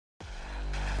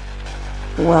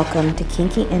Welcome to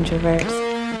Kinky Introverts,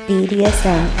 BDSM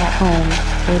at Home,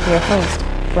 with your host,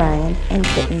 Brian and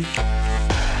Kitten.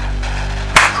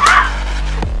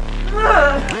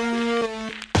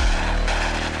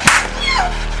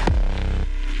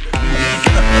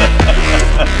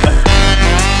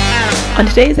 On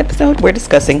today's episode, we're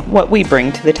discussing what we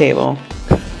bring to the table.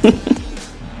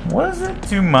 Wasn't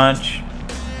too much.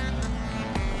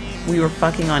 We were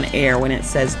fucking on air when it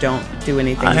says don't do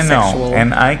anything I sexual. know,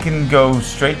 and I can go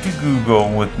straight to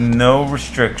Google with no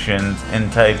restrictions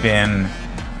and type in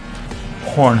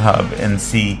Pornhub and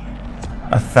see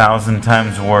 1,000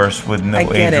 times worse with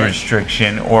no age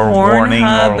restriction or warning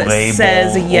or label.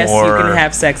 Says yes, you can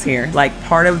have sex here. Like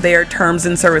part of their terms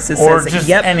and services or says just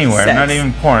yep, anywhere, sex. not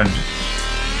even porn.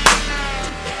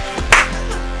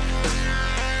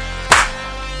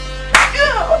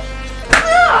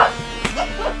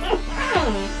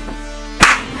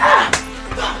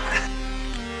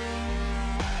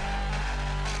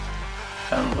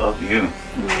 I love you.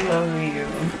 Love you,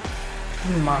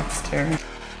 monster.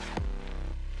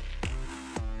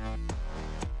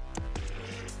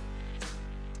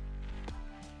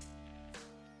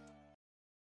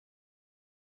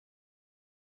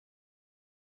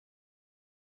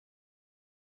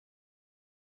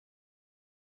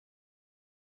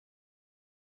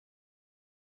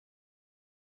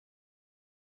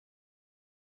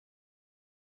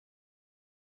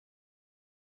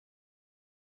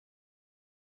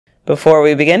 Before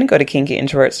we begin, go to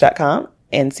kinkyintroverts.com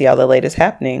and see all the latest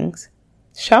happenings.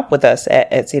 Shop with us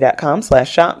at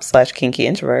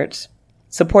etsy.com/shop/kinkyintroverts.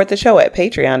 Support the show at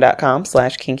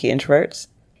patreon.com/kinkyintroverts.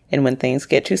 And when things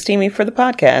get too steamy for the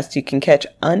podcast, you can catch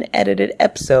unedited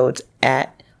episodes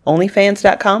at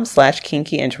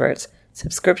onlyfans.com/kinkyintroverts.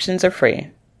 Subscriptions are free.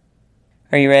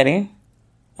 Are you ready?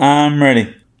 I'm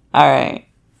ready. All right.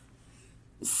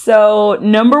 So,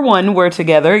 number one, we're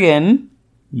together again.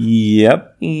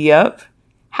 Yep.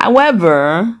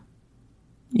 However,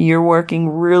 you're working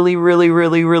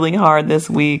really hard this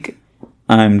week.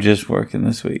 I'm just working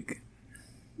this week.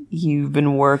 You've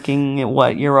been working,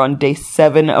 you're on day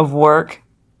 7 of work?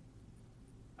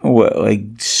 What, like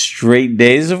straight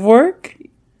days of work?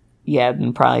 Yeah,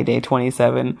 and probably day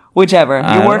 27. Whichever.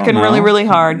 I You're working don't know. really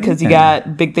hard because you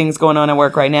got big things going on at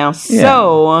work right now. Yeah.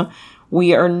 So,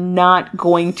 we are not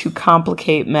going to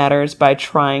complicate matters by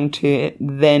trying to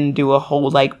then do a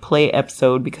whole play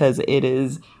episode because it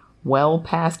is well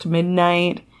past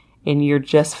midnight and you're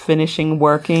just finishing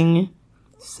working.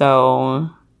 So,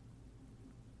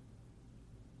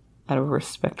 out of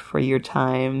respect for your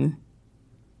time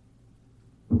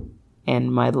and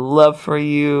my love for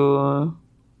you,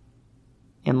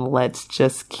 and let's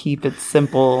just keep it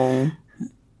simple.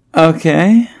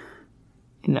 Okay.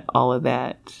 And all of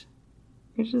that.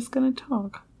 You're just gonna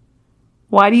talk.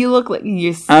 Why do you look like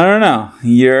you're... I don't know.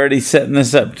 You're already setting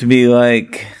this up to be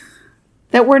like...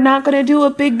 That we're not gonna do a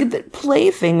big play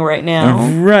thing right now.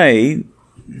 Right.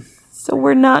 So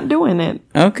we're not doing it.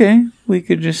 Okay. We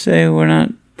could just say we're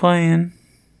not playing.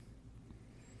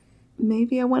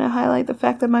 Maybe I want to highlight the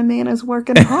fact that my man is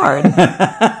working hard.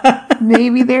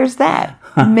 Maybe there's that.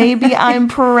 Maybe I'm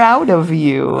proud of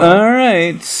you. All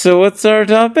right. So what's our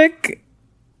topic?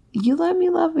 You let me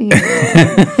love you.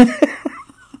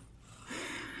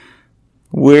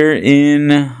 We're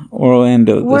in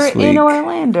Orlando this week. We're in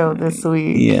Orlando this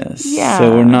week. Yes. Yeah.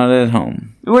 So we're not at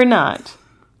home. We're not.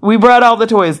 We brought all the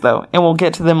toys, though, and we'll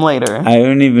get to them later. I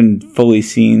haven't even fully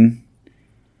seen.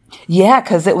 Yeah,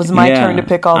 because it was my turn to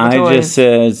pick all the toys. I just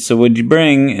said, so what'd you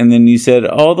bring? And then you said,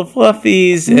 all the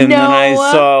fluffies. And then I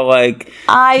saw,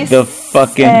 the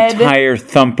fucking tire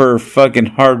thumper fucking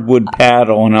hardwood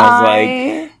paddle. And I was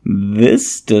like,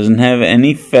 this doesn't have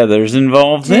any feathers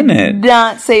involved in it. Did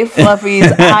not say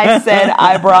fluffies. I said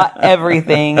I brought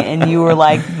everything. And you were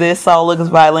like, this all looks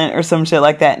violent or some shit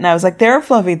like that. And I was like, there are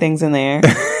fluffy things in there.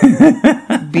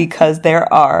 Because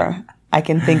there are. I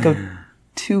can think of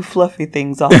 2 fluffy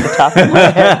things off the top of my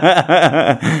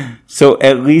head. So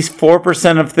at least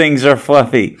 4% of things are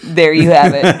fluffy. There you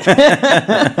have it.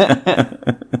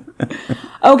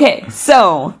 Okay,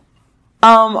 so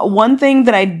one thing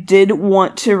that I did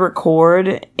want to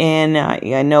record, and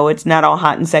I know it's not all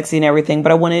hot and sexy and everything,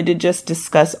 but I wanted to just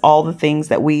discuss all the things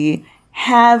that we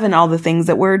have and all the things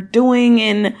that we're doing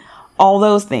and all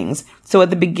those things. So at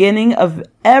the beginning of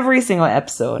every single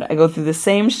episode, I go through the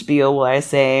same spiel where I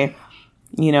say,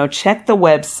 check the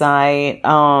website,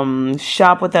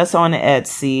 shop with us on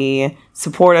Etsy,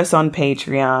 support us on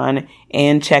Patreon,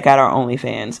 and check out our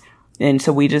OnlyFans. And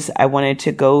so I wanted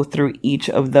to go through each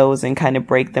of those and kind of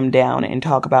break them down and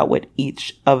talk about what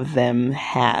each of them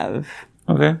have.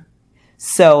 Okay.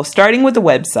 So starting with the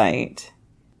website,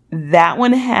 that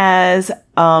one has,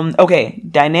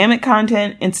 dynamic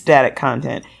content and static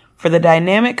content. For the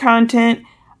dynamic content,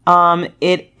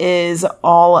 it is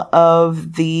all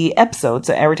of the episodes.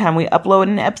 So every time we upload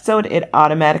an episode, it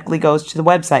automatically goes to the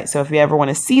website. So if you ever want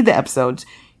to see the episodes,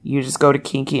 you just go to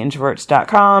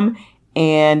kinkyintroverts.com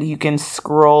and you can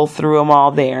scroll through them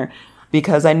all there.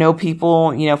 Because I know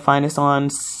people, find us on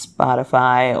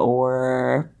Spotify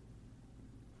or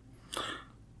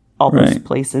all those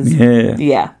places.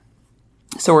 Yeah.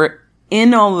 So we're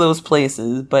in all those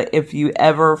places, but if you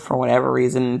ever, for whatever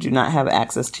reason, do not have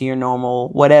access to your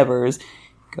normal whatevers,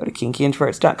 go to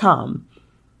kinkyintroverts.com.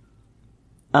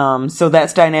 So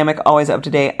that's dynamic, always up to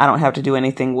date. I don't have to do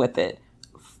anything with it.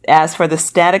 As for the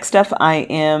static stuff, I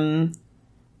am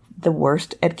the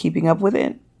worst at keeping up with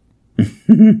it.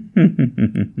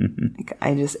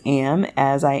 I just am,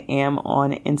 as I am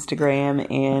on Instagram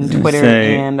and Twitter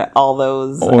and all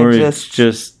those. Or it's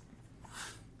just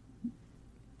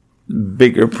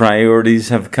bigger priorities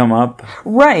have come up.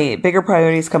 Right. Bigger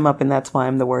priorities come up, and that's why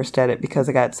I'm the worst at it, because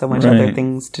I got so much other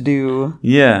things to do.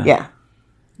 Yeah. Yeah.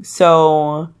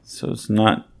 So it's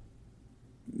not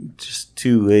just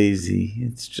too lazy.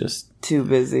 It's just too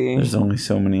busy. There's only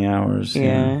so many hours.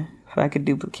 Yeah. If I could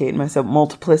duplicate myself.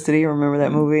 Multiplicity, remember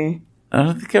that movie? I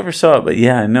don't think I ever saw it, but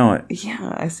yeah, I know it.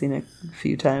 Yeah, I've seen it a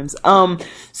few times.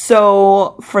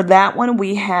 So for that one,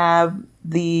 we have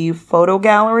the photo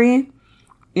gallery.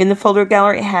 In the photo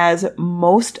gallery, it has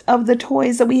most of the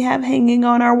toys that we have hanging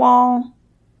on our wall.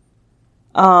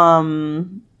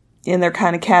 And they're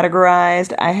kind of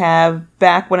categorized. I have,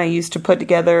 back when I used to put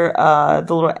together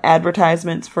the little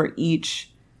advertisements for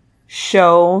each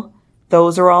show,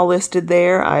 those are all listed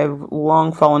there. I've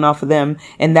long fallen off of them.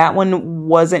 And that one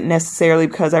wasn't necessarily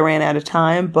because I ran out of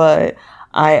time, but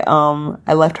I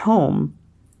left home.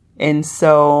 And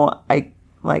so I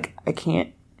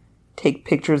can't take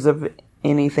pictures of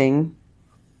anything,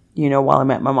 while I'm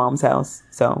at my mom's house.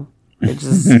 So it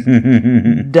just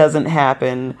doesn't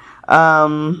happen.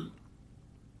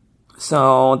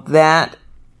 So that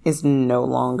is no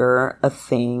longer a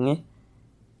thing.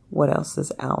 What else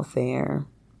is out there?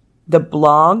 The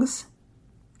blogs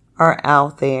are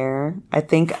out there. I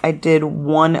think I did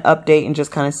one update and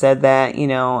just kind of said that,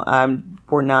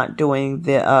 we're not doing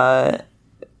the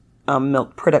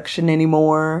milk production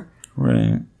anymore.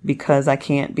 Right. Because I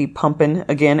can't be pumping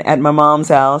again at my mom's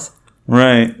house.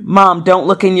 Right. Mom, don't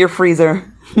look in your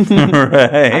freezer.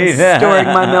 Right. I'm storing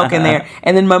my milk in there.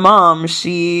 And then my mom,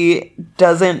 she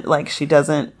doesn't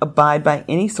abide by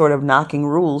any sort of knocking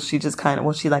rules. She just kind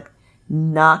of, she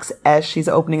knocks as she's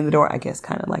opening the door. I guess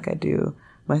kind of like I do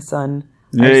my son.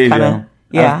 There you go.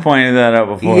 Yeah. I've pointed that out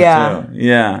before too.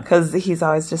 Yeah. Because he's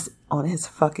always just on his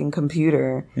fucking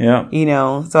computer. Yeah.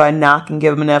 So I knock and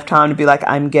give him enough time to be like,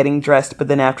 I'm getting dressed. But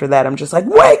then after that, I'm just like,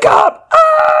 wake up!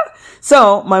 Ah!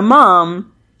 So my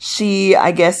mom, she,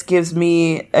 I guess, gives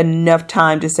me enough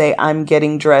time to say I'm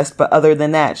getting dressed. But other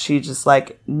than that, she just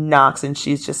knocks and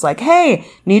she's just like, hey,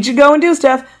 need you to go and do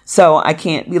stuff. So I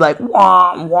can't be like,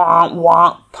 wah, wah,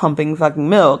 wah, pumping fucking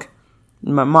milk.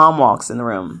 And my mom walks in the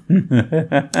room.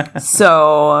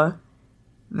 So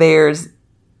there's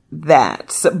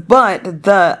that. So, but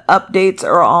the updates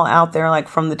are all out there,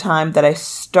 from the time that I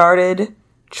started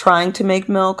trying to make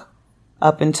milk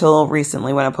up until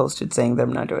recently when I posted saying that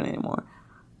I'm not doing it anymore.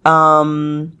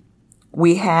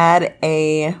 We have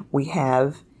a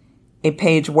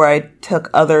page where I took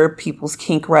other people's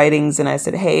kink writings and I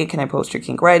said, hey, can I post your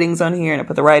kink writings on here? And I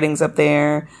put the writings up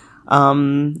there.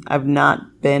 I've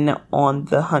not been on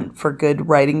the hunt for good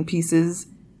writing pieces,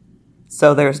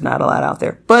 so there's not a lot out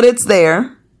there, but it's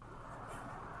there.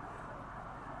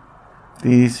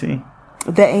 The AC?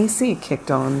 The AC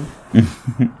kicked on.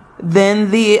 Then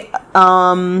the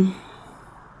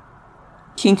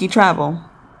Kinky Travel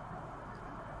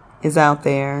is out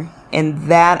there, and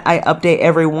that I update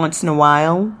every once in a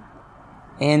while.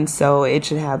 And so it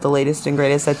should have the latest and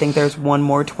greatest. I think there's one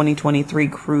more 2023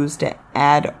 cruise to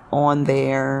add on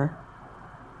there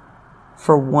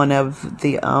for one of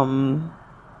the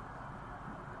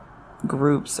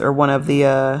groups, or one of the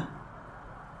I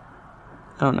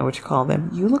don't know what you call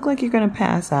them. You look like you're gonna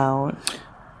pass out.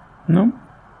 No.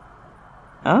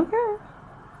 Okay.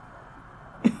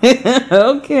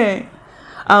 Okay.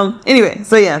 Anyway,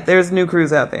 so yeah, there's a new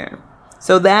cruise out there.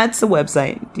 So that's the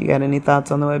website. Do you got any thoughts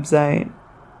on the website?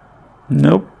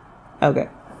 Nope. Okay.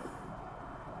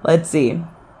 Let's see.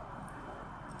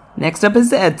 Next up is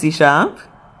the Etsy shop,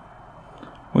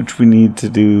 which we need to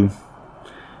do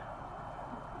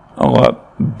a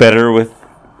lot better with,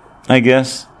 I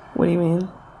guess. What do you mean?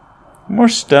 More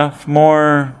stuff,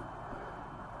 more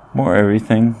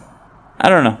everything. I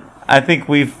don't know. I think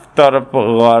we've thought up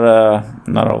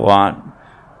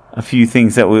a few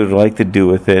things that we would like to do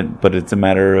with it, but it's a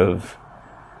matter of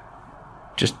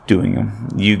just doing them.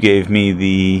 You gave me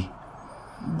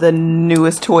the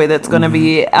newest toy that's going to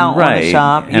be out on the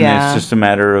shop. And it's just a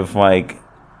matter of like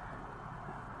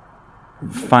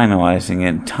finalizing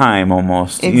it, time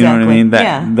almost. Exactly. You know what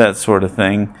I mean? That sort of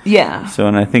thing. Yeah. So,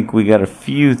 and I think we got a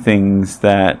few things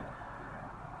that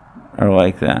are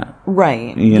like that.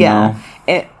 Right. You know?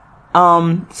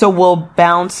 So we'll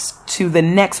bounce to the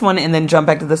next one and then jump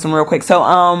back to this one real quick. So,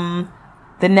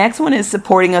 the next one is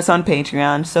supporting us on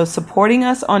Patreon. So supporting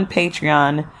us on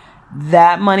Patreon,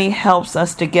 that money helps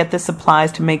us to get the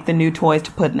supplies to make the new toys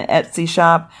to put in the Etsy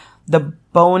shop. The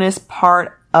bonus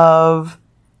part of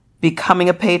becoming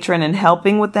a patron and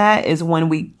helping with that is when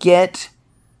we get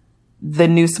the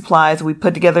new supplies, we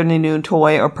put together the new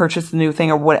toy or purchase the new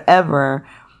thing or whatever,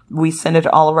 we send it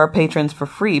to all of our patrons for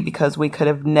free because we could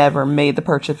have never made the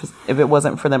purchase if it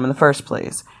wasn't for them in the first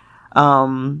place.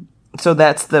 So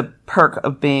that's the perk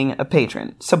of being a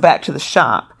patron. So back to the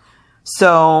shop.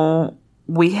 So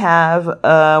we've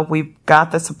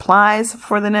got the supplies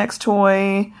for the next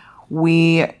toy.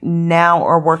 We now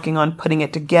are working on putting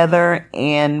it together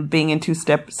and being in two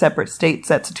separate states.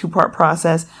 That's a 2-part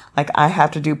process. Like I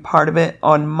have to do part of it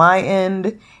on my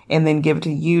end and then give it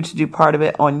to you to do part of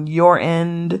it on your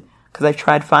end. Cause I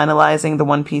tried finalizing the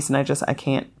one piece and I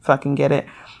can't fucking get it.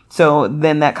 So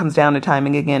then that comes down to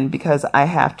timing again because I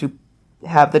have to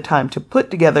have the time to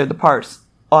put together the parts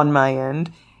on my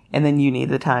end. And then you need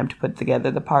the time to put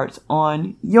together the parts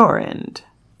on your end.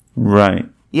 Right.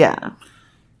 Yeah.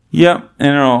 Yep.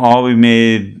 And it'll all be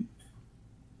made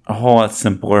a whole lot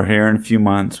simpler here in a few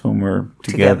months when we're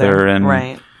together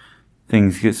and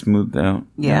things get smoothed out.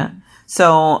 Yeah.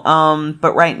 So,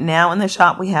 but right now in the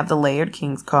shop, we have the Layered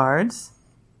Kings cards.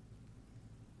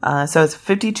 So it's a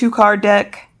 52 card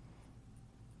deck.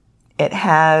 It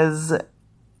has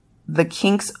the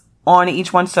kinks on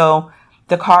each one. So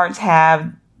the cards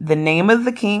have the name of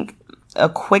the kink, a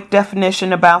quick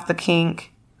definition about the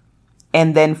kink,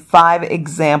 and then 5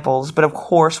 examples. But of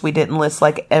course, we didn't list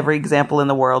like every example in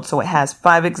the world. So it has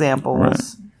 5 examples. Right.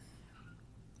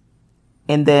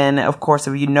 And then, of course,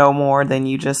 if you know more, then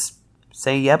you just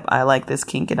say, yep, I like this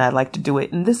kink and I like to do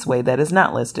it in this way that is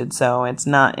not listed. So it's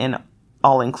not an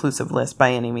all-inclusive list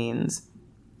by any means.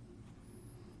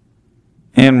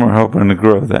 And we're hoping to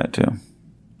grow that too.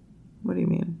 What do you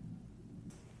mean?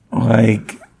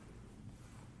 Like,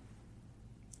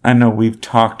 I know we've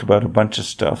talked about a bunch of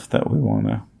stuff that we want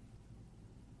to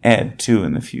add to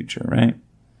in the future, right?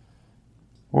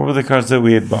 What were the cards that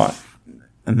we had bought?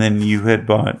 And then you had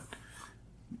bought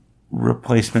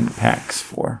replacement packs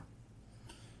for?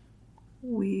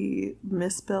 We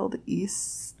misspelled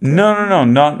East. No,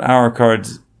 not our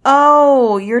cards.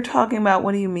 Oh, you're talking about,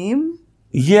 what do you mean?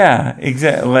 Yeah,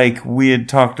 exactly. Like we had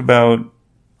talked about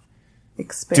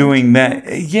doing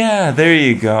that. Yeah, there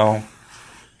you go.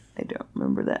 I don't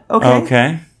remember that.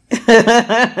 Okay.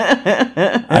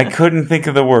 I couldn't think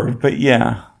of the word, but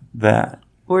yeah, that.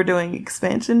 We're doing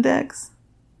expansion decks?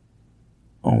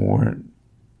 Oh,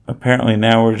 apparently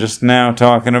now we're just now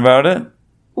talking about it.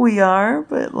 We are,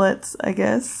 but let's, I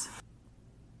guess.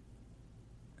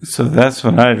 So that's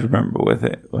what I remember with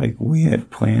it. Like we had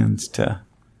plans to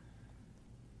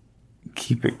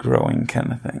keep it growing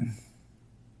kind of thing.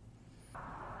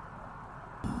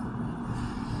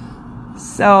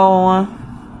 So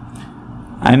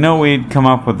I know we'd come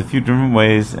up with a few different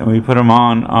ways and we put them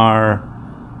on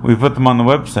the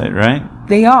website, right?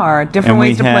 They are different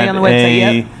ways to play on the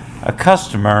website. A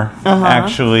customer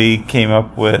actually came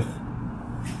up with,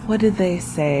 what did they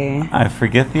say? I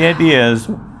forget the ideas,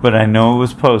 but I know it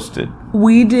was posted.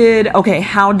 We did,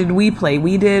 how did we play?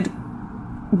 We did,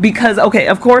 because,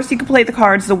 of course you could play the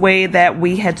cards the way that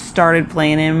we had started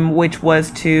playing them, which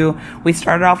was we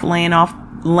started off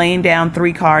laying down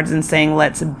 3 cards and saying,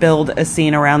 let's build a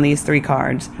scene around these 3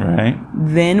 cards. Right.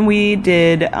 Then we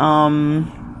did,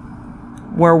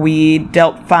 where we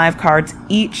dealt 5 cards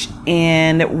each,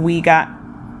 and we got,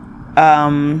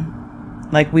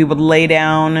 like we would lay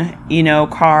down,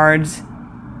 cards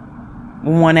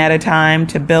one at a time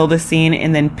to build a scene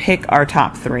and then pick our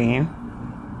top 3.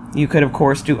 You could, of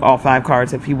course, do all 5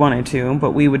 cards if you wanted to,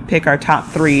 but we would pick our top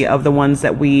 3 of the ones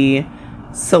that we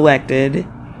selected.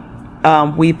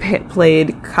 We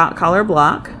played Cot Collar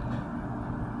Block.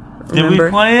 Remember? Did we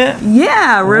play it?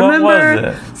 Yeah, remember? What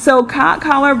was it? So Cot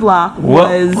Collar Block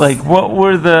was... what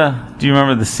were do you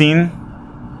remember the scene?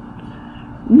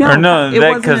 No,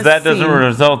 because that doesn't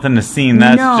result in a scene.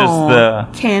 That's just the...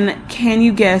 Can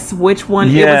you guess which one?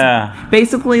 Yeah. It was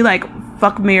basically like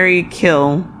Fuck, Marry,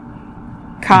 Kill.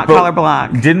 collar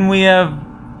block. Didn't we have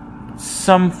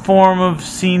some form of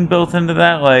scene built into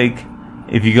that? Like,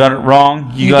 if you got it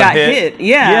wrong, you got hit?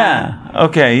 Yeah. Yeah.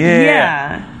 Okay,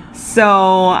 yeah.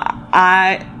 So,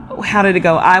 how did it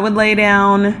go? I would lay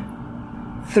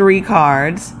down 3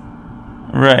 cards.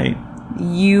 Right.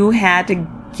 You had to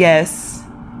guess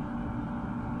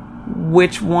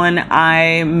which one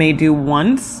I may do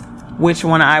once, which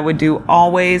one I would do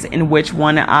always, and which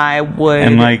one I would...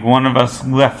 And, like, one of us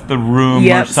left the room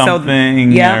or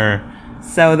something.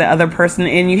 So the other person...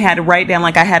 And you had to write down...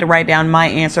 Like, I had to write down my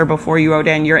answer before you wrote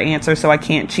down your answer, so I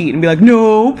can't cheat and be like,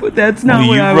 nope, that's not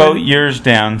what I would... You wrote yours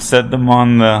down, set them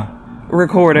on the...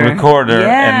 Recorder. And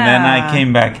then I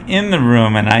came back in the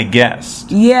room and I guessed.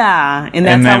 Yeah, and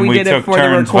that's how we did it for the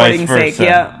recording's sake.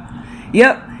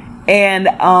 Yep. And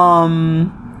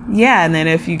and then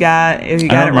if you got it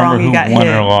wrong, you got hit. I don't remember who won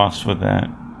or lost with that.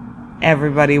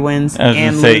 Everybody wins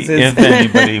and loses. If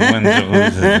anybody wins or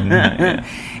loses.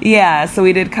 Yeah, so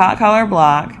we did collar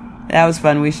block. That was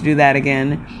fun. We should do that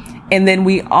again. And then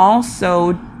we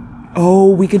also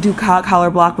we could do collar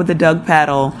block with the Doug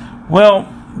paddle. Well,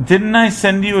 didn't I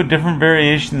send you a different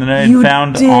variation that I had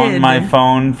found on my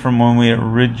phone from when we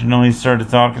originally started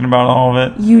talking about all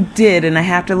of it? You did, and I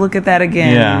have to look at that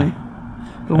again. Yeah.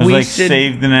 It was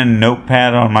saved in a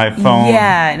notepad on my phone.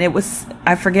 Yeah, and it was,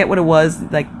 I forget what it was,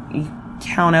 like you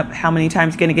count up how many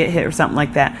times you're going to get hit or something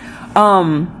like that.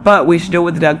 But we should do it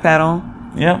with the Doug paddle.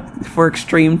 Yep. For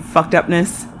extreme fucked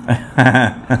upness.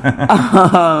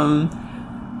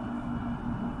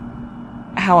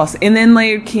 How else? And then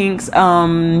layered kinks,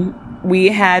 we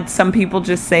had some people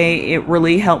just say it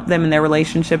really helped them in their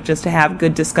relationship just to have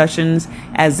good discussions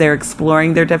as they're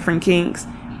exploring their different kinks,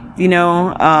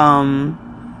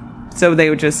 so they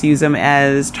would just use them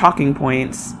as talking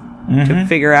points to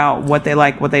figure out what they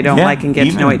like, what they don't like, and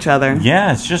get to know each other.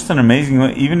 Yeah, it's just an amazing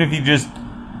way. Even if you just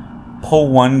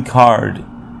pull one card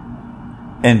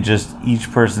and just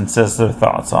each person says their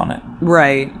thoughts on it.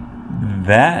 Right.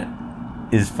 That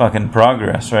is fucking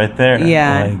progress right there.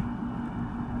 Yeah.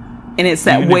 And it's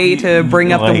that way to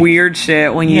bring up the weird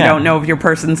shit when you don't know if your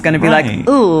person's going to be like,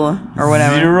 ooh, or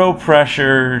whatever. Zero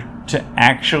pressure to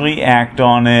actually act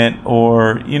on it,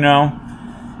 or, you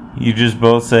just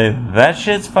both say, that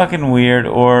shit's fucking weird,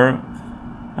 or,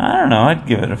 I don't know, I'd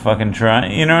give it a fucking try.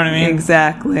 You know what I mean?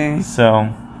 Exactly. So.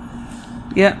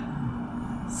 Yep.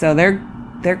 So they're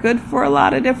good for a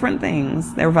lot of different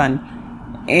things. They're fun.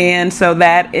 And so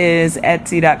that is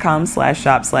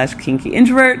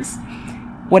etsy.com/shop/kinkyintroverts.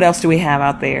 What else do we have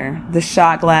out there? The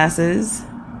shot glasses.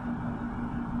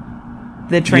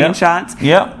 The train shots.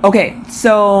 Yep. Okay,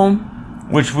 so...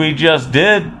 Which we just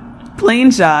did. Plane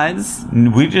shots.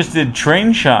 We just did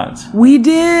train shots. We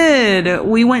did.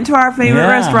 We went to our favorite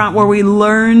restaurant where we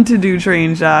learned to do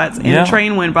train shots. And a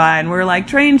train went by and we were like,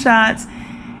 train shots.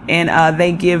 And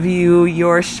they give you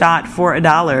your shot for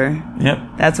 $1. Yep.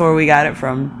 That's where we got it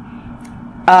from.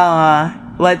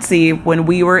 Let's see. When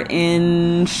we were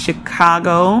in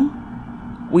Chicago,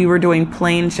 we were doing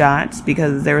plane shots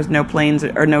because there was no planes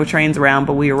or no trains around,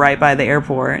 but we were right by the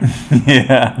airport.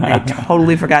 Yeah. I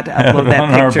totally forgot to upload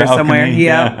that picture somewhere.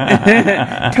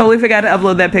 Yeah. Totally forgot to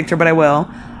upload that picture, but I will.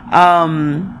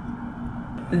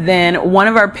 Then one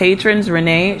of our patrons,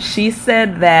 Renee, she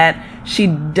said that she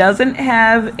doesn't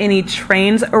have any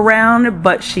trains around,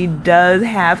 but she does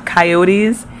have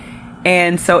coyotes.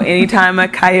 And so anytime a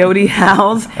coyote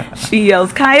howls, she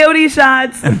yells, "Coyote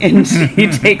shots!" and she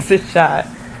takes a shot.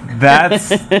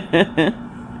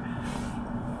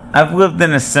 I've lived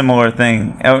in a similar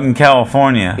thing out in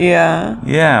California. Yeah.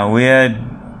 Yeah, we had,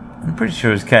 I'm pretty sure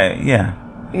it was coyote. Yeah.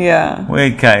 Yeah. We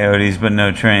had coyotes, but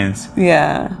no trains.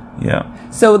 Yeah. Yeah.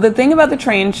 So the thing about the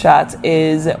train shots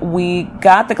is we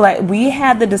got we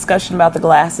had the discussion about the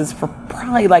glasses for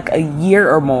probably like a year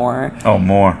or more. Oh,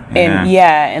 more.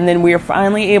 Yeah. And then we were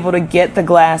finally able to get the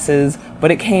glasses,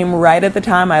 but it came right at the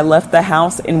time I left the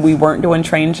house and we weren't doing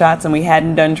train shots and we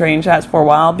hadn't done train shots for a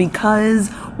while because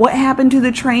what happened to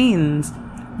the trains?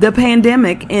 The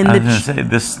pandemic and I was going to say,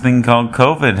 this thing called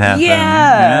COVID happened.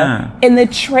 Yeah. And the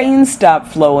trains stopped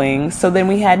flowing. So then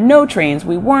we had no trains.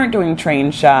 We weren't doing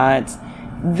train shots.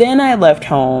 Then I left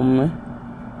home.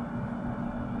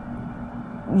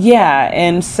 Yeah.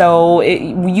 And so it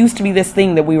used to be this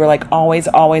thing that we were like always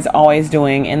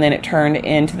doing. And then it turned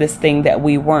into this thing that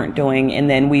we weren't doing. And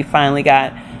then we finally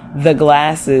got the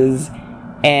glasses.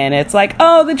 And it's like,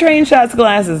 oh, the train shots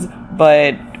glasses.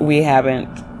 But we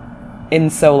haven't in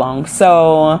so long.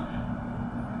 So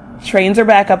trains are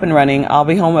back up and running. I'll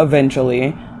be home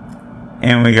eventually.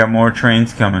 And we got more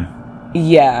trains coming.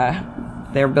 Yeah.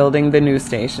 They're building the new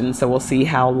station, so we'll see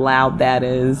how loud that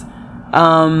is.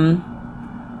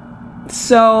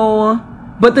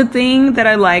 But the thing that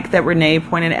I like that Renee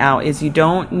pointed out is you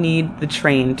don't need the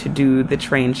train to do the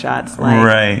train shots. Like,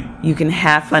 right. You can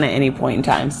have fun at any point in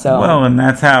time. So well, and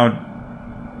that's how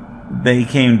they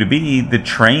came to be. The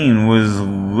train was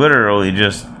literally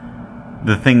just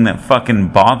the thing that fucking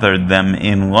bothered them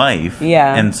in life.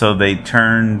 Yeah. And so they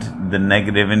turned the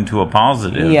negative into a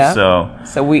positive. Yeah.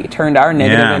 So we turned our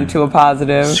negative into a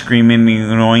positive. Screaming,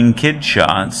 annoying kid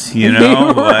shots, you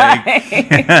know? Right.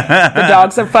 The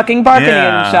dogs are fucking barking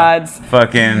in shots.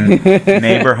 Fucking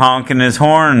neighbor honking his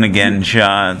horn again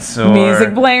shots. Or,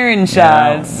 music blaring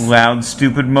shots. Loud,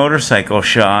 stupid motorcycle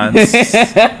shots.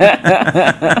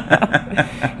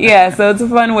 Yeah, so it's a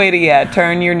fun way to,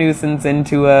 turn your nuisance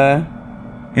into a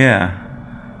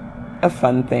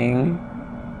fun thing.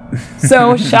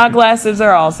 So shot glasses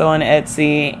are also on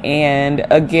Etsy, and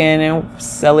again,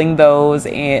 selling those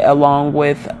along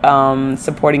with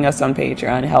supporting us on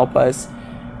Patreon help us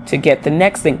to get the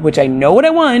next thing, which I know what I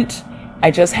want.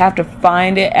 I just have to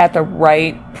find it at the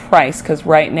right price, because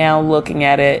right now, looking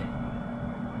at it,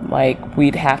 like,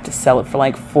 we'd have to sell it for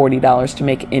like $40 to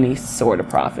make any sort of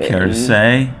profit. Care to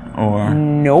say? Or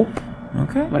nope.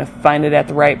 Okay. I'm gonna find it at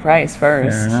the right price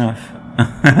first. Fair enough. Make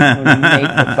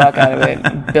the fuck out of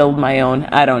it. Build my own.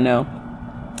 I don't know.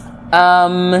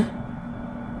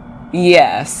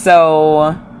 Yeah,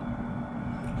 so...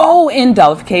 Oh, in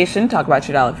dollification. Talk about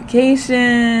your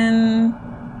dollification.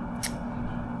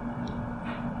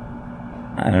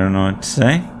 I don't know what to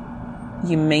say.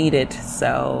 You made it,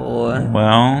 so...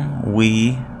 Well,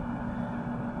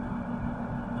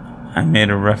 I made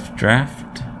a rough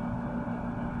draft.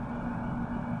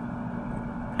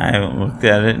 I haven't looked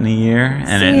at it in a year,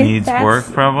 and it needs work,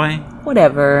 probably.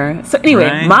 Whatever. So anyway,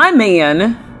 right? My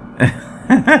man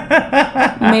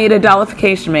made a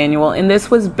dollification manual, and this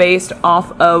was based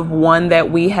off of one that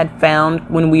we had found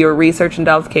when we were researching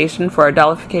dollification for our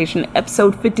dollification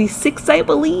episode 56, I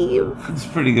believe. It's a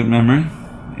pretty good memory,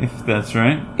 if that's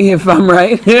right. If I'm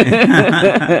right.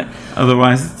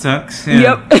 Otherwise, it sucks.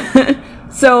 Yeah. Yep.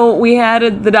 So we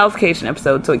had the dollification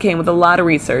episode, so it came with a lot of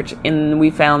research, and we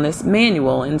found this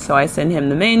manual, and so I sent him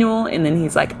the manual, and then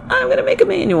he's like, I'm going to make a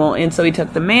manual, and so he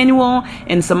took the manual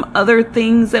and some other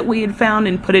things that we had found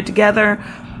and put it together,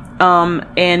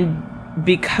 and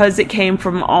because it came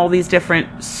from all these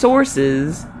different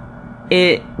sources,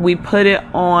 we put it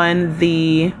on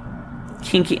the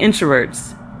Kinky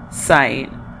Introverts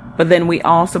site. But then we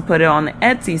also put it on the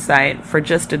Etsy site for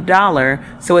just $1.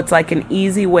 So it's like an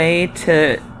easy way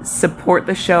to support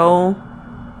the show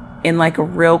in like a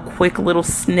real quick little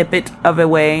snippet of a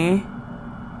way.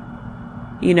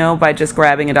 You know, by just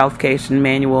grabbing a dollification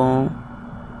manual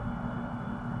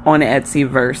on Etsy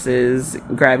versus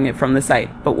grabbing it from the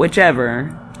site. But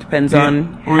whichever. Depends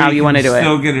on how you want to do it.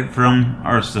 Still get it from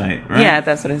our site, right? Yeah,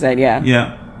 that's what I said, yeah.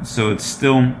 Yeah. So it's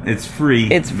free.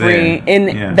 It's free.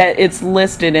 And that it's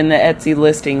listed in the Etsy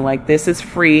listing. Like, this is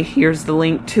free. Here's the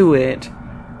link to it.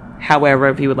 However,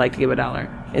 if you would like to give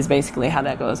 $1, is basically how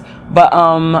that goes. But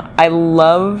I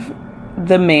love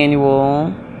the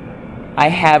manual. I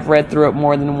have read through it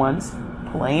more than once.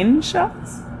 Plane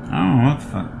shots? Oh, what the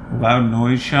fuck? Loud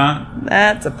noise shot?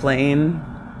 That's a plane.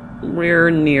 We're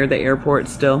near the airport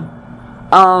still.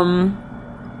 Yeah,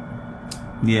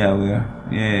 we are.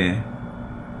 Yeah.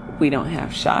 We don't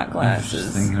have shot glasses. I was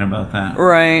just thinking about that.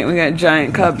 Right, we got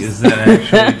giant cups. Is that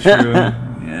actually true?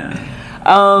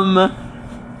 Yeah.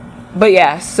 But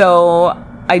yeah, so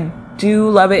I do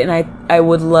love it, and I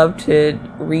would love to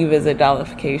revisit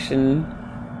dollification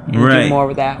and do more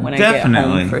with that when I get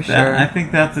home, for sure. I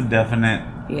think that's a definite.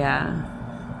 Yeah.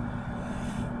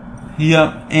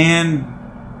 Yep, and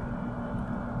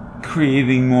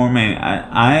creating more.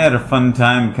 I had a fun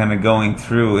time kind of going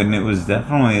through, and it was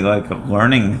definitely like a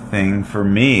learning thing for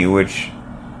me, which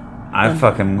I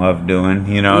fucking love doing.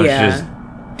 You know, it's just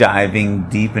diving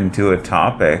deep into a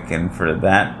topic, and for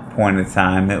that point of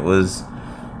time, it was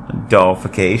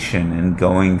dollification and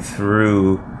going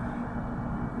through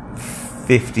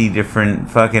 50 different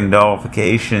fucking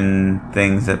dollification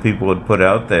things that people would put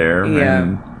out there. Yeah.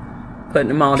 And putting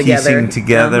them all together. Piecing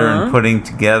together and putting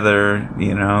together,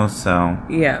 you know, so.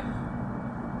 Yeah.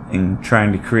 And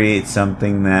trying to create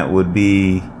something that would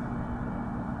be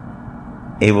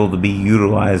able to be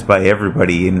utilized by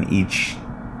everybody in each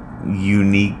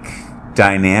unique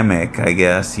dynamic, I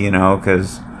guess, you know,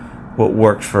 because what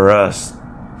works for us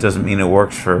doesn't mean it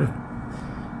works for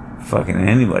fucking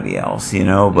anybody else, you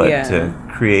know, but to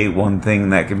create one thing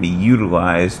that can be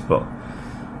utilized, but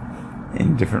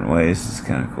in different ways is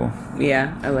kind of cool.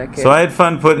 Yeah, I like it. So I had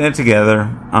fun putting it together.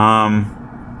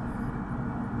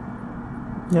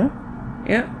 Yeah.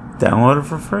 Yeah. Download it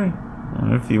for free.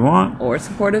 if you want. Or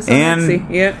support us on Etsy.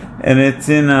 Yep. And it's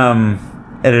in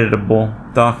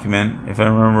editable document, if I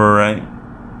remember right.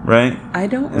 Right? I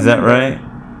don't remember. Is that right?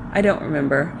 I don't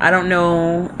remember. I don't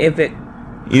know if it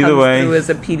either comes way through as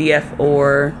a PDF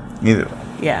or... Either way.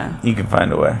 Yeah. You can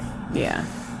find a way. Yeah.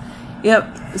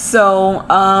 Yep. So,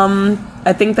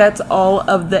 I think that's all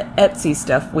of the Etsy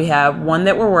stuff. We have one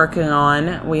that we're working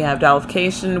on. We have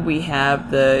Dollification. We have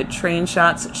the Train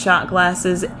Shots shot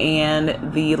glasses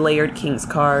and the Layered Kinks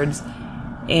cards.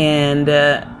 And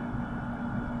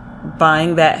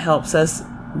buying that helps us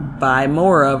buy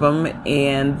more of them.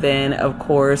 And then, of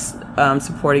course,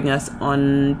 supporting us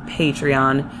on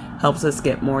Patreon helps us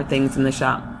get more things in the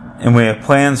shop. And we have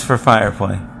plans for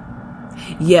Fireplay.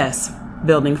 Yes.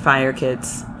 Building fire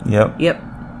kits. Yep.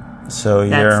 So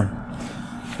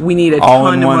we need a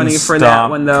ton of money for that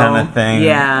one, though. Kind of thing.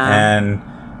 Yeah.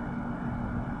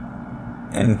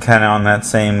 And kind of on that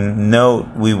same note,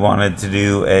 we wanted to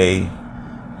do a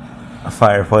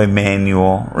Fireplay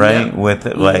manual, right? Yep. With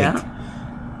it,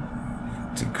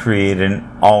 to create an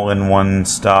all-in-one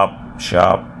stop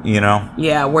shop,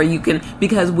 Yeah, where you can,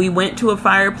 because we went to a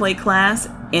Fireplay class.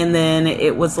 And then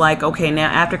it was like, okay, now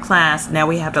after class, now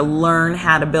we have to learn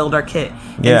how to build our kit.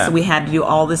 Yeah. And so we had to do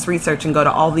all this research and go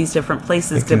to all these different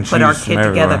places to put our kit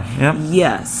together. Yep.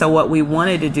 Yeah. So what we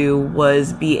wanted to do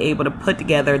was be able to put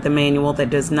together the manual that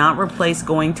does not replace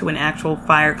going to an actual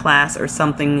fire class or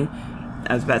something.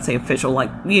 I was about to say official, but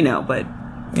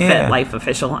FetLife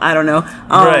official. I don't know.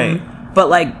 Right.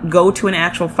 But go to an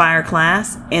actual fire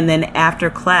class, and then after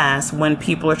class, when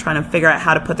people are trying to figure out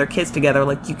how to put their kits together,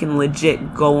 you can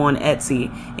legit go on Etsy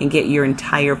and get your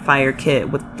entire fire kit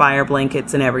with fire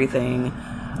blankets and everything.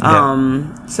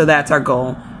 Yep. So that's our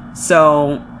goal.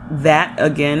 So that,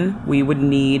 again, we would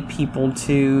need people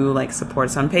to support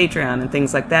us on Patreon and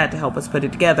things like that to help us put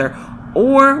it together.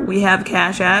 Or we have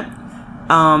Cash App.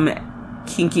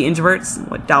 Kinky Introverts,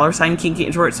 $Kinky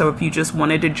Introverts. So if you just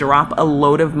wanted to drop a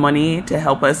load of money to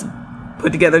help us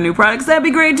put together new products, that'd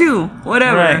be great too.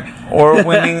 Whatever. Right. Or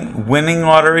winning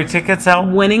lottery tickets out.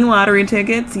 Winning lottery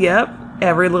tickets. Yep.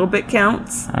 Every little bit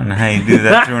counts. I don't know how you do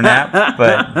that through an app,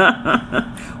 but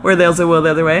where they'll say, well, the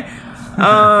other way.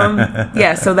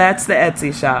 Yeah. So that's the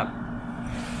Etsy shop.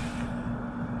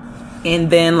 And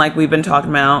then, we've been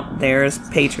talking about, there's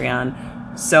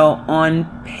Patreon. So on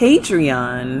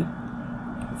Patreon,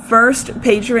 first,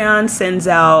 Patreon sends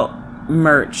out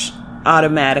merch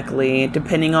automatically.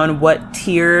 Depending on what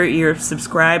tier you're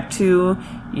subscribed to,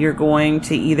 you're going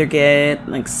to either get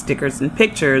stickers and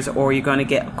pictures, or you're going to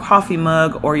get a coffee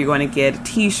mug, or you're going to get a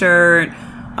t-shirt.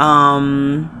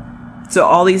 So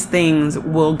all these things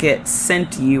will get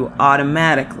sent to you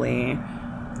automatically,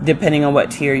 depending on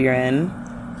what tier you're in.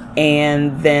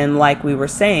 And then, we were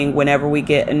saying, whenever we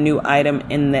get a new item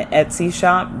in the Etsy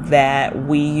shop that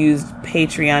we used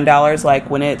Patreon dollars,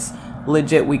 when it's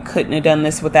legit, we couldn't have done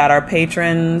this without our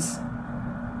patrons,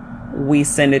 we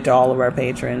send it to all of our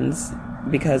patrons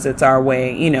because it's our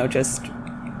way, just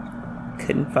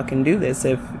couldn't fucking do this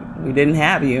if we didn't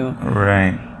have you.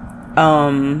 Right.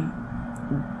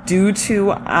 Due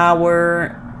to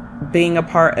our being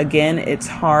apart, again, it's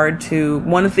hard to...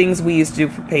 One of the things we used to do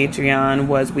for Patreon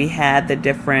was we had the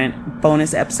different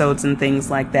bonus episodes and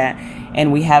things like that,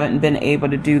 and we haven't been able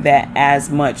to do that as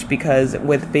much because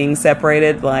with being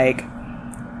separated,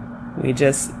 we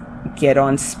just get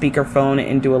on speakerphone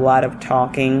and do a lot of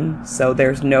talking, so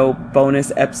there's no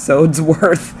bonus episodes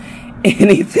worth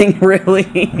anything,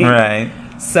 really. Right.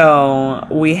 So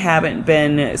we haven't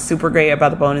been super great about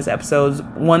the bonus episodes.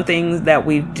 One thing that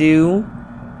we do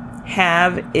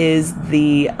have is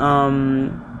the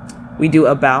we do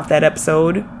About That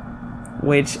episode,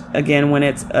 which again, when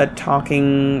it's a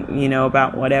talking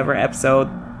about whatever episode,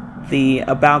 the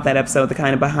About That episode, the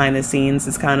kind of behind the scenes,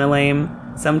 is kind of lame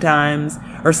sometimes,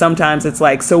 or sometimes it's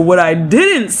so what I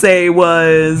didn't say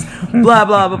was blah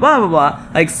blah blah blah blah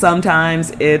blah.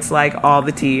 Sometimes it's all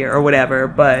the tea or whatever.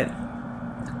 But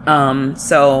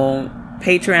so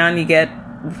Patreon, you get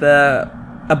the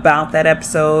About That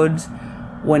episodes.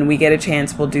 When we get a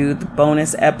chance, we'll do the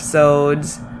bonus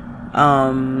episodes.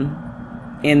 And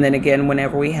then again,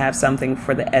 whenever we have something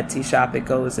for the Etsy shop, it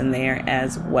goes in there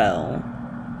as well.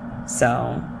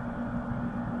 So,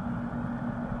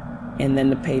 and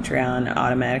then the Patreon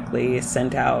automatically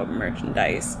sent out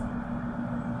merchandise.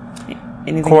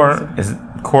 Anything else? Is it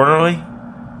quarterly?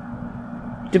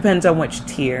 Depends on which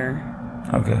tier.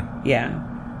 Okay. Yeah.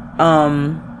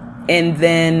 And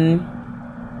then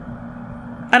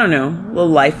I don't know, little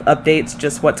life updates,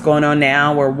 just what's going on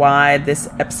now, or why this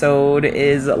episode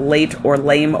is late or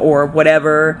lame or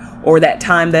whatever, or that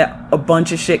time that a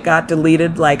bunch of shit got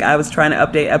deleted. Like, I was trying to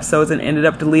update episodes and ended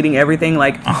up deleting everything.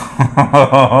 Like,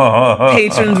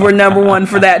 patrons were number one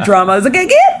for that drama. I was like, I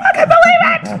can't fucking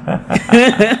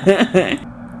believe it!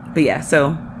 But yeah,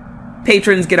 so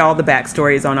patrons get all the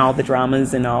backstories on all the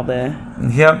dramas and all the...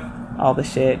 Yep. All the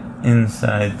shit.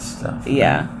 Inside stuff.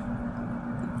 Yeah.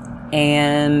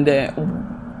 And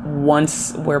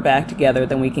once we're back together,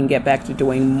 then we can get back to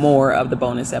doing more of the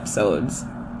bonus episodes.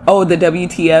 Oh, the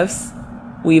WTFs.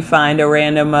 We find a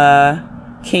random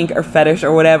kink or fetish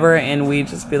or whatever, and we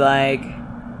just be like,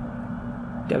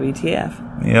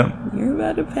 WTF. Yep. You're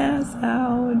about to pass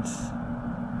out.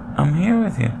 I'm here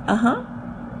with you. Uh-huh.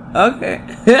 Okay.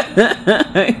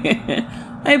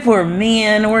 My poor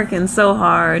man, working so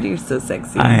hard. You're so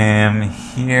sexy. I am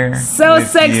here. So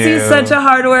sexy, you. Such a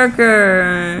hard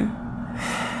worker.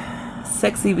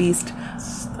 Sexy beast.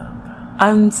 Stop.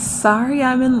 I'm sorry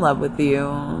I'm in love with you.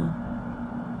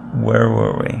 Where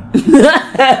were we?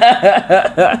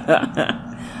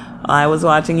 I was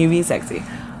watching you be sexy.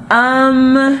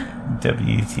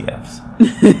 WTFs.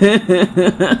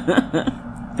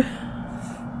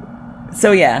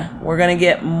 So yeah, we're gonna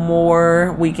get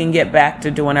more. We can get back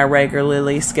to doing our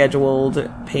regularly scheduled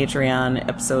Patreon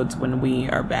episodes when we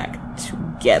are back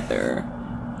together.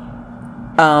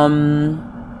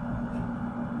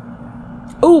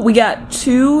 Oh, we got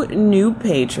 2 new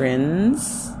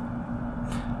patrons.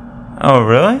 Oh,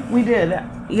 really? We did.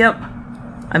 Yep.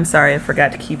 I'm sorry, I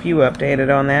forgot to keep you updated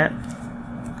on that.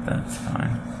 That's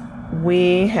fine.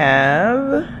 We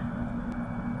have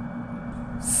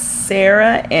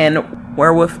Sarah and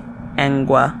Werewolf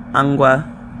Angua.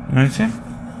 Let me see.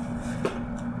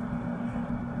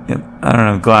 Yep. I don't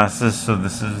have glasses, so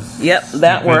this is... Yep,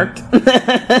 that worked.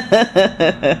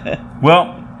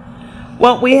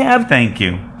 Well, we have... Thank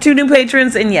you. 2 new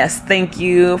patrons, and yes, thank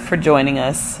you for joining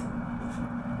us.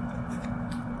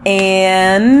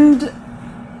 And...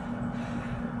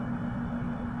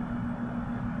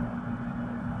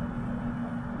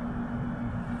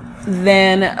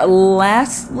 then,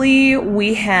 lastly,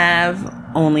 we have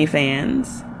OnlyFans.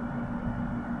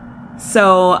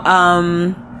 So,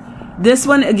 this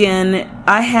one, again,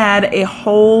 I had a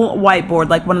whole whiteboard,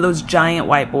 like one of those giant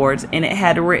whiteboards, and it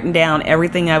had written down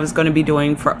everything I was going to be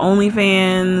doing for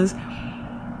OnlyFans,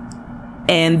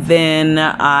 and then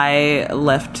I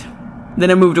left.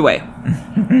 Then I moved away.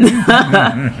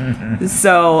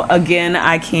 So, again,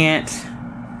 I can't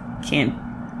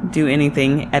do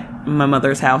anything at my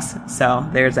mother's house, so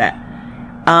there's that.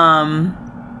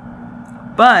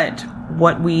 But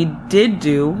what we did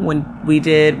do when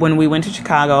we went to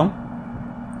Chicago,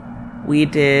 we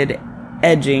did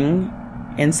edging,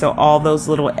 and so all those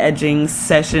little edging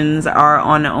sessions are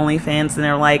on OnlyFans, and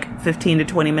they're like 15 to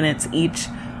 20 minutes each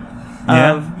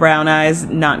of brown eyes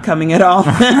not coming at all.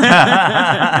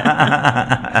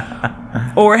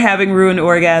 Or having ruined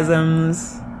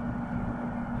orgasms.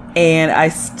 And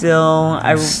I'm still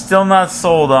not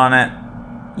sold on it.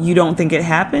 You don't think it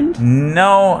happened?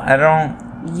 No, I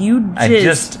don't. You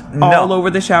just all over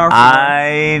the shower floor.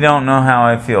 I don't know how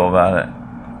I feel about it.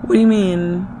 What do you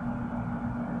mean?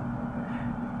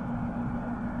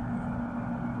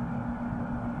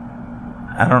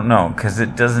 I don't know, because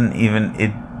it didn't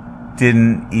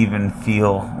even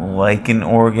feel like an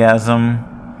orgasm.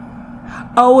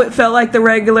 Oh, it felt like the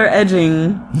regular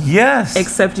edging. Yes.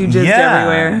 Except you jizzed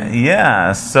everywhere.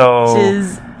 Yeah, so...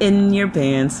 Jizz in your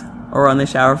pants. Or on the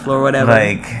shower floor, whatever.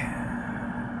 Like...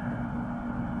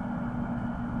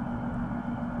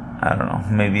 I don't know.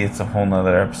 Maybe it's a whole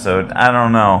nother episode. I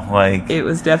don't know. Like... It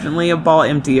was definitely a ball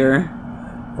emptier.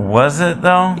 Was it,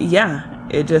 though? Yeah.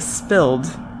 It just spilled.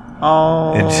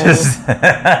 All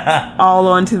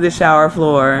onto the shower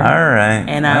floor. All right.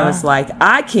 And I was like,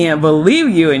 I can't believe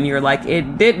you. And you're like,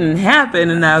 it didn't happen.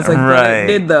 And I was like, right. But it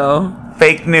did, though.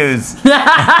 Fake news.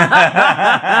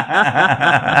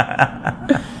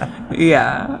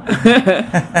 Yeah.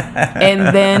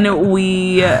 And then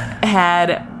we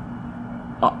had,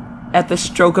 at the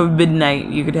stroke of midnight,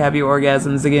 you could have your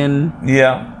orgasms again.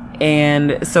 Yeah.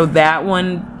 And so that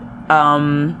one,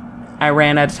 I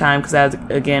ran out of time because I was,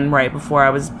 again, right before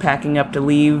I was packing up to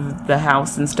leave the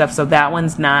house and stuff. So that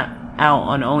one's not out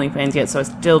on OnlyFans yet. So I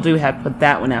still do have to put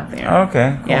that one out there.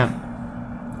 Okay, cool. Yeah.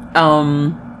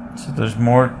 So there's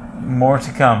more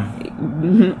to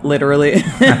come. Literally.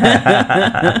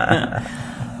 The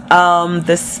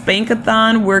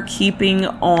Spankathon we're keeping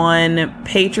on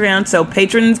Patreon. So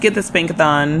patrons get the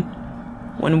Spankathon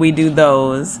when we do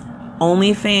those.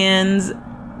 OnlyFans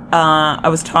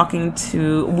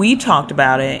we talked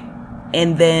about it,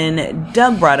 and then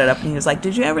Doug brought it up, and he was like,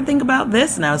 did you ever think about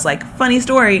this? And I was like, funny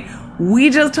story, we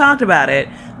just talked about it,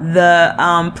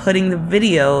 putting the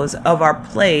videos of our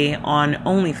play on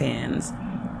OnlyFans.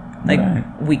 Like, right.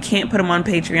 We can't put them on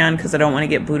Patreon because I don't want to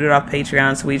get booted off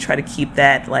Patreon, so we try to keep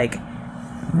that, like,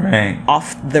 right.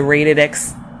 off the rated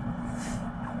X,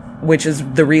 which is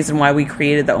the reason why we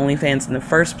created the OnlyFans in the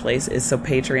first place, is so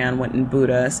Patreon wouldn't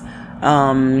boot us.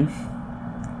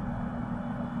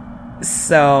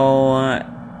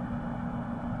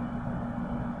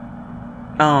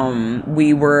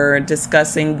 We were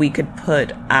discussing we could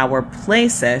put our play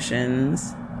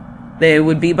sessions, they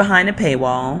would be behind a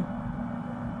paywall,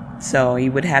 so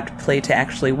you would have to play to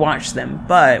actually watch them,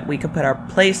 but we could put our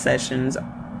play sessions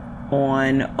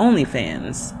on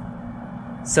OnlyFans.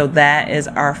 So that is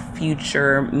our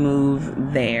future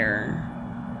move there.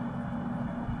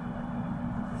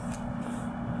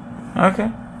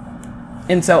 Okay.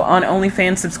 And so on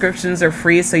OnlyFans, subscriptions are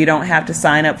free, so you don't have to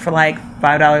sign up for like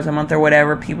 $5 a month or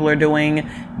whatever people are doing,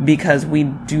 because we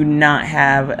do not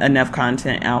have enough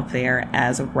content out there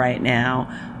as of right now.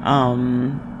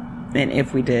 And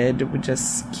if we did, we'd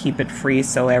just keep it free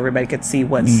so everybody could see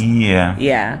what's...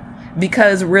 Yeah.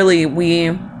 Because really,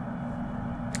 when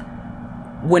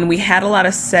we had a lot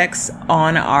of sex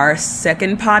on our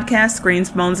second podcast,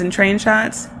 Screens, Moans, and Train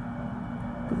Shots,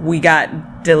 we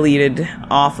got deleted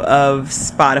off of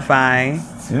Spotify.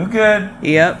 Too good.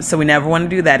 Yep. So we never want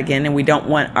to do that again, and we don't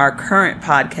want our current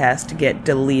podcast to get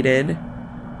deleted.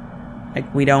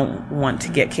 Like, we don't want to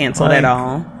get canceled at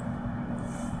all.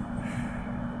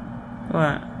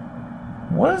 What?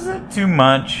 Was it too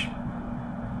much?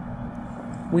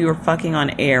 We were fucking on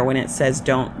air when it says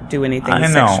don't do anything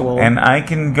sexual. And I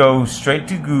can go straight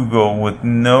to Google with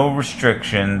no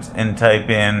restrictions and type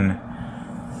in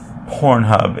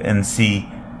Pornhub and see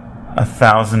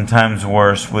 1,000 times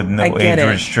worse with no age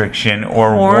restriction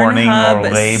or warning or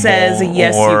label. Says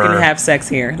yes, you can have sex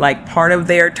here. Like, part of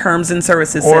their terms and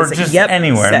services or says just yep,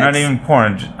 anywhere, sex. Not even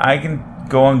porn. I can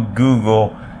go on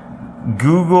Google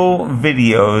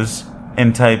videos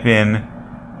and type in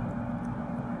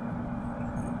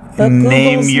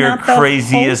name your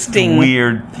craziest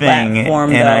weird thing,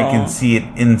 and I can see it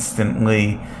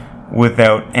instantly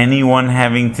without anyone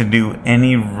having to do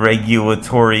any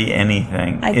regulatory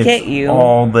anything. It's get you.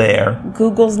 All there.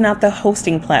 Google's not the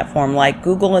hosting platform. Like,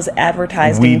 Google is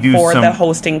advertising for the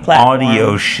hosting platform.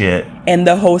 Audio shit. And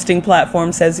the hosting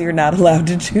platform says you're not allowed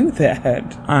to do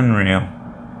that. Unreal.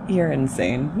 You're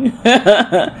insane.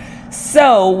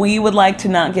 So, we would like to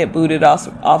not get booted off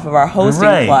of our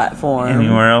hosting platform.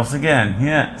 Anywhere else again,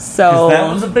 yeah. So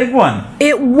that was a big one.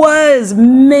 It was,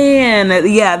 man.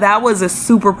 Yeah, that was a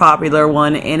super popular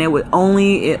one, and it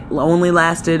only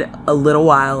lasted a little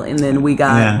while, and then we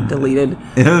got deleted.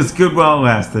 It was good while it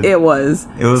lasted. It was.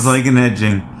 It was like an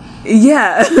edging.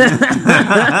 Yeah.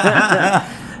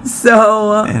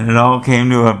 So, and it all came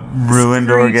to a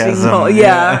ruined orgasm. Hole.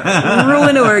 Yeah.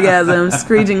 Ruined orgasm,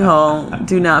 screeching hole.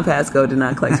 Do not pass go, do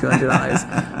not collect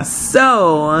 $200.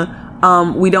 So,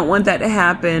 we don't want that to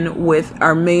happen with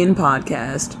our main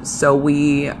podcast. So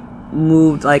we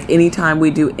moved, like, anytime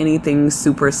we do anything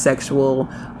super sexual,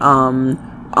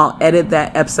 I'll edit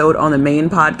that episode on the main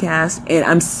podcast. And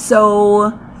I'm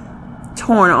so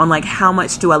torn on, like, how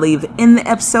much do I leave in the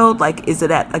episode? Like, is it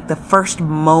at, like, the first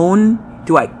moan?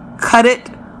 Do I cut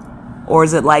it? Or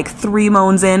is it like 3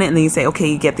 moans in and then you say,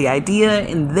 okay, you get the idea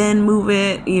and then move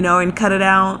it, and cut it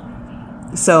out?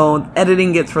 So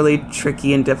editing gets really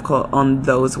tricky and difficult on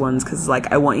those ones because,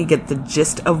 like, I want you to get the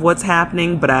gist of what's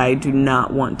happening, but I do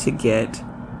not want to get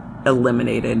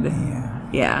eliminated.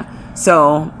 Yeah.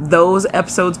 So those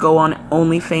episodes go on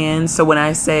OnlyFans. So when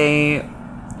I say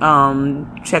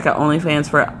check out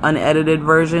OnlyFans for unedited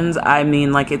versions, I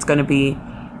mean, like, it's going to be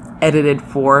edited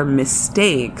for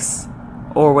mistakes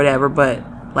or whatever, but,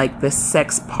 like, the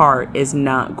sex part is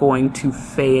not going to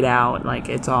fade out. Like,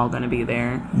 it's all going to be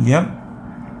there. Yep.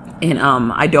 And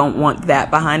I don't want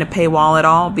that behind a paywall at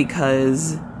all,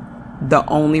 because the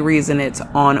only reason it's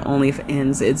on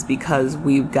OnlyFans is because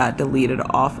we've got deleted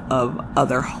off of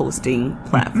other hosting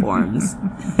platforms.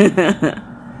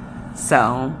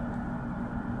 So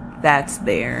that's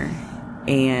there.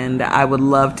 And I would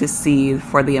love to see,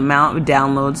 for the amount of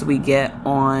downloads we get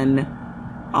on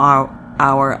our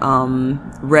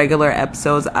regular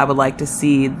episodes, I would like to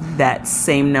see that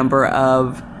same number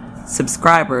of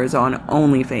subscribers on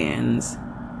OnlyFans,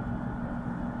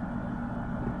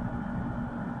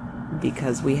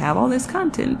 because we have all this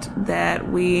content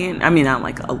that not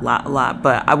like a lot,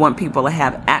 but I want people to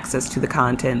have access to the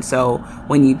content. So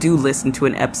when you do listen to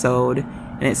an episode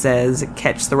and it says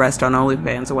catch the rest on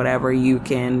OnlyFans or whatever, you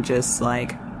can just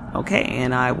like, okay,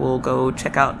 and I will go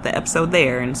check out the episode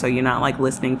there. And so you're not like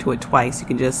listening to it twice. You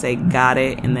can just say got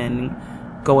it and then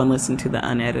go and listen to the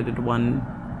unedited one.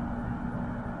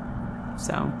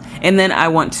 So, and then I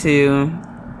want to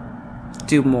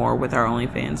do more with our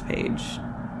OnlyFans page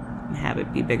and have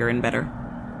it be bigger and better.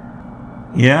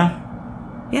 Yeah?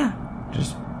 Yeah.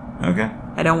 Just, okay.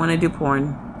 I don't want to do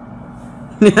porn.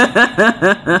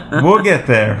 We'll get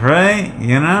there, right?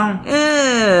 You know?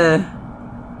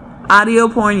 Audio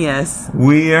porn, yes.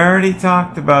 We already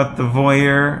talked about the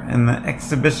voyeur and the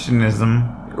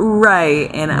exhibitionism.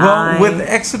 Right, and with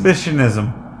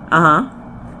exhibitionism.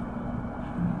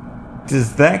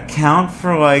 Does that count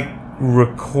for, like,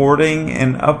 recording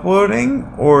and uploading?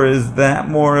 Or is that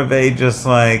more of a just,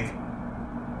 like,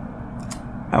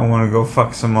 I want to go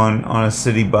fuck someone on a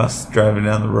city bus driving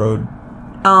down the road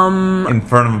in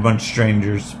front of a bunch of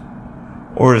strangers?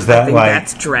 Or is that like...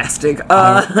 that's drastic.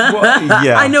 Well,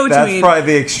 yeah, I know what you mean. That's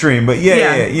probably the extreme. But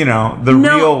yeah, you know, the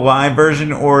real live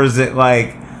version. Or is it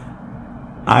like,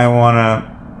 I want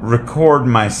to record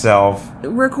myself.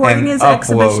 Recording is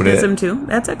exhibitionism too.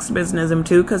 That's exhibitionism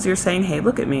too, because you're saying, hey,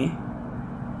 look at me.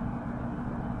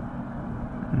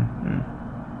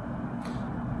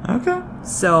 Mm-hmm. Okay.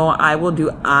 So I will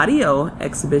do audio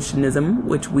exhibitionism,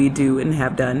 which we do and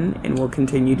have done and will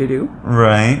continue to do.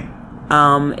 Right.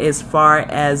 As far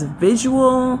as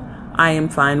visual, I am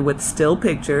fine with still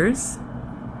pictures.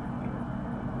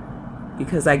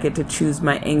 Because I get to choose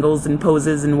my angles and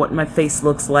poses and what my face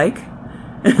looks like.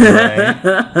 Right.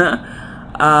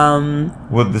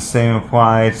 Would the same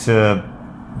apply to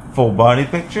full body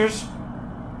pictures?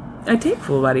 I take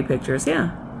full body pictures,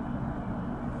 yeah.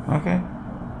 Okay.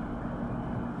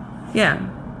 Yeah.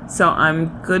 So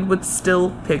I'm good with still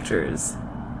pictures.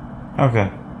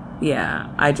 Okay. Yeah.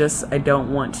 I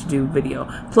don't want to do video.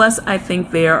 Plus, I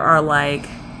think there are like,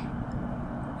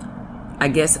 I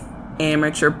guess,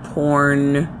 amateur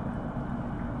porn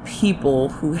people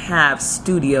who have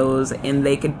studios and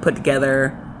they could put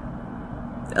together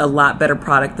a lot better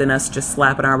product than us just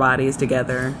slapping our bodies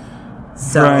together.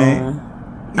 So right.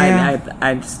 Yeah.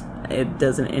 I just, it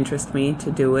doesn't interest me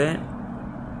to do it.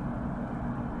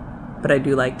 But I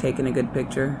do like taking a good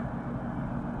picture.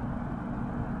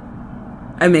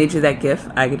 I made you that GIF.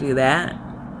 I could do that.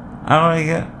 I like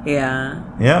it. Yeah.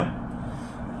 Yep.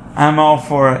 I'm all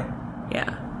for it.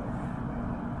 Yeah.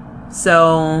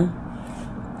 So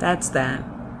that's that.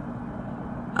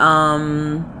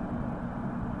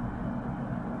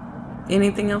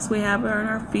 Anything else we have on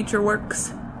our feature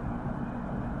works?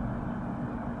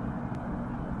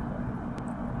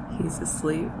 He's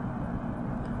asleep.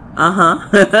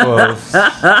 Close.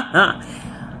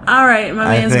 All right, my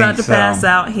man's about to pass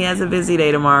out. He has a busy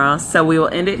day tomorrow, so we will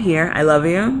end it here. I love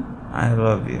you. I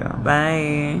love you.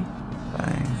 Bye.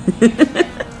 Bye.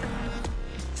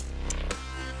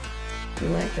 You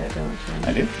like that, don't you?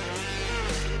 I do.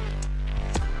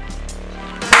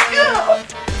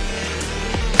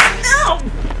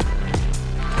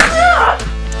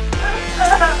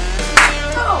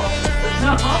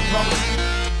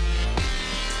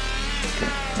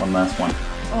 One last one.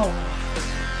 Oh.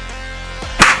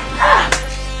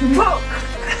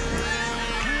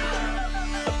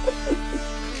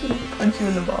 Punch you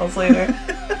in the balls later.